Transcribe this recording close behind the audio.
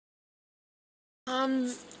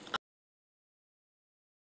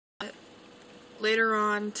Later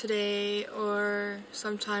on today or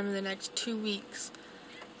sometime in the next 2 weeks,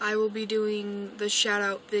 I will be doing the shout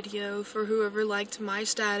out video for whoever liked my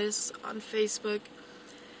status on Facebook.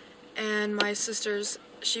 And my sister's,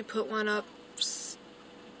 she put one up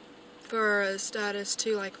for a status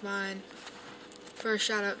too, like mine, for a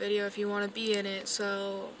shout out video if you want to be in it.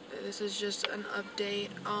 So this is just an update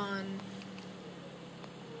on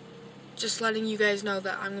just letting you guys know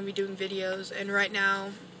that I'm going to be doing videos. And right now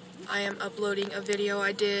I am uploading a video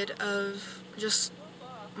I did of just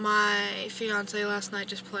my fiance last night,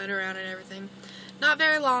 just playing around and everything. Not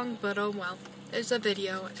very long, but oh well. It's a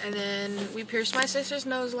video. And then we pierced my sister's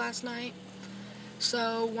nose last night.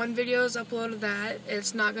 So one video is uploaded of that.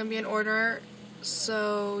 It's not going to be in order,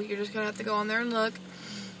 so you're just going to have to go on there and look.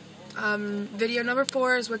 Video number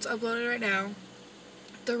 4 is what's uploaded right now.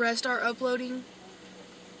 The rest are uploading.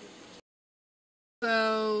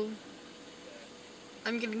 So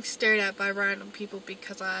I'm getting stared at by random people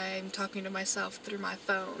because I'm talking to myself through my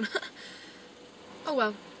phone. Oh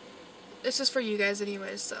well. This is for you guys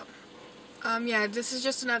anyways, so. Yeah, this is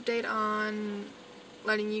just an update on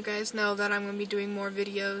letting you guys know that I'm going to be doing more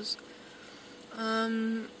videos.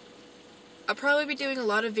 I'll probably be doing a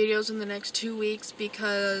lot of videos in the next 2 weeks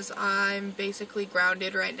because I'm basically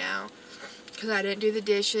grounded right now because I didn't do the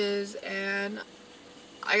dishes, and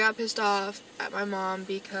I got pissed off at my mom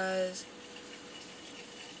because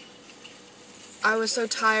I was so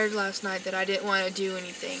tired last night that I didn't want to do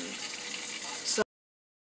anything. So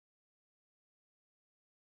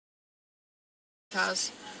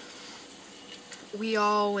house, we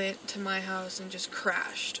all went to my house and just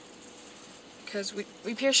crashed because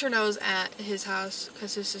we pierced her nose at his house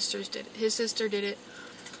because his sister did it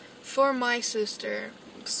for my sister.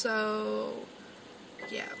 So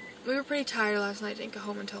yeah, we were pretty tired last night. Didn't get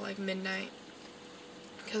home until like midnight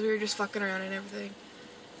because we were just fucking around and everything.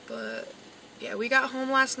 But yeah, we got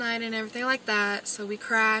home last night and everything like that, so we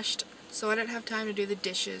crashed, so I didn't have time to do the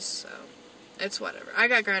dishes, so it's whatever. I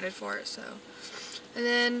got grounded for it, so. And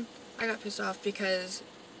then I got pissed off because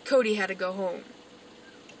Cody had to go home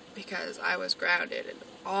because I was grounded and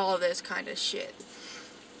all this kind of shit.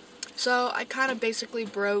 So I kind of basically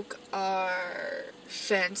broke our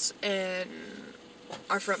fence and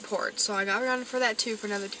our front porch, so I got grounded for that too for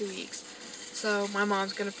another 2 weeks. So my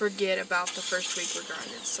mom's gonna forget about the first week we're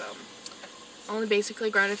grounded, so only basically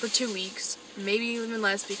grounded for 2 weeks, maybe even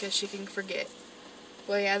less because she can forget.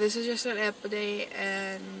 But yeah, this is just an update,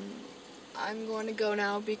 and I'm going to go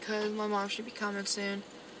now because my mom should be coming soon,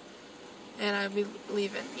 and I'll be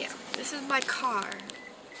leaving. Yeah, this is my car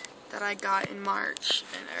that I got in March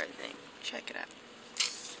and everything. Check it out.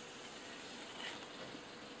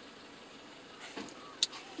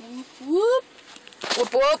 Whoop whoop.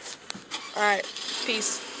 Whoop whoop. Alright,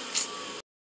 peace.